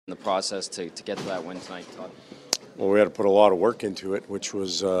the process to get to that win tonight, Todd? Well, we had to put a lot of work into it, which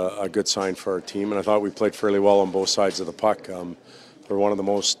was a good sign for our team, and I thought we played fairly well on both sides of the puck. They're one of the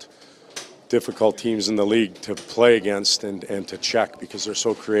most difficult teams in the league to play against and to check because they're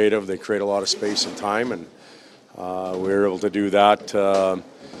so creative. They create a lot of space and time, and we were able to do that,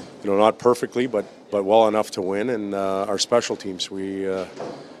 not perfectly, but well enough to win. And our special teams, we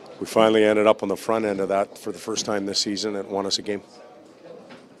finally ended up on the front end of that for the first time this season and won us a game.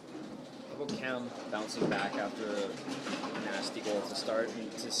 How about Cam bouncing back after a nasty goal to start?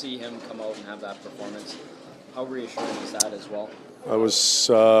 And to see him come out and have that performance, how reassuring is that as well? It was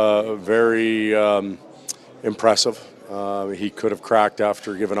very impressive. He could have cracked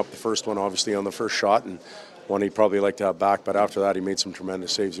after giving up the first one, obviously, on the first shot, and one he'd probably like to have back. But after that, he made some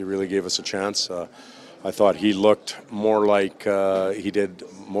tremendous saves. He really gave us a chance. I thought he looked more like he did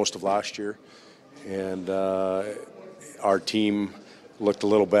most of last year, and our team looked a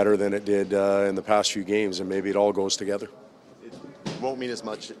little better than it did in the past few games, and maybe it all goes together. It won't mean as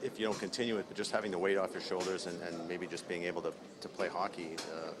much if you don't continue it, but just having the weight off your shoulders and maybe just being able to play hockey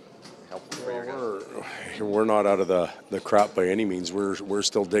helpful for your guys. We're not out of the crap by any means. We're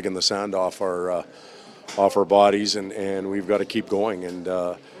still digging the sand off our bodies, and we've got to keep going. And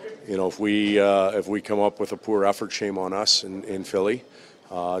if we come up with a poor effort, shame on us in Philly.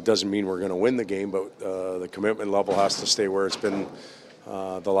 It doesn't mean we're going to win the game, but the commitment level has to stay where it's been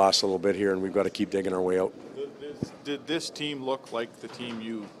the last little bit here, and we've got to keep digging our way out. Did this team look like the team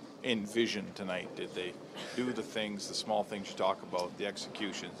you envisioned tonight? Did they do the things, the small things you talk about, the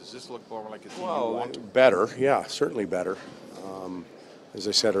executions? Does this look more like a team you want? Better, yeah, certainly better. As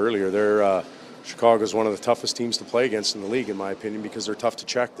I said earlier, Chicago's one of the toughest teams to play against in the league, in my opinion, because they're tough to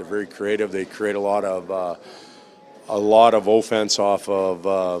check. They're very creative. They create a lot of offense off of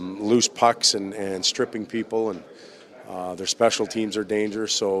loose pucks and stripping people, and their special teams are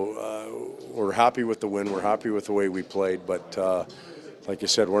dangerous. So we're happy with the win. We're happy with the way we played, but like you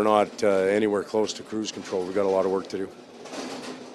said, we're not anywhere close to cruise control. We've got a lot of work to do.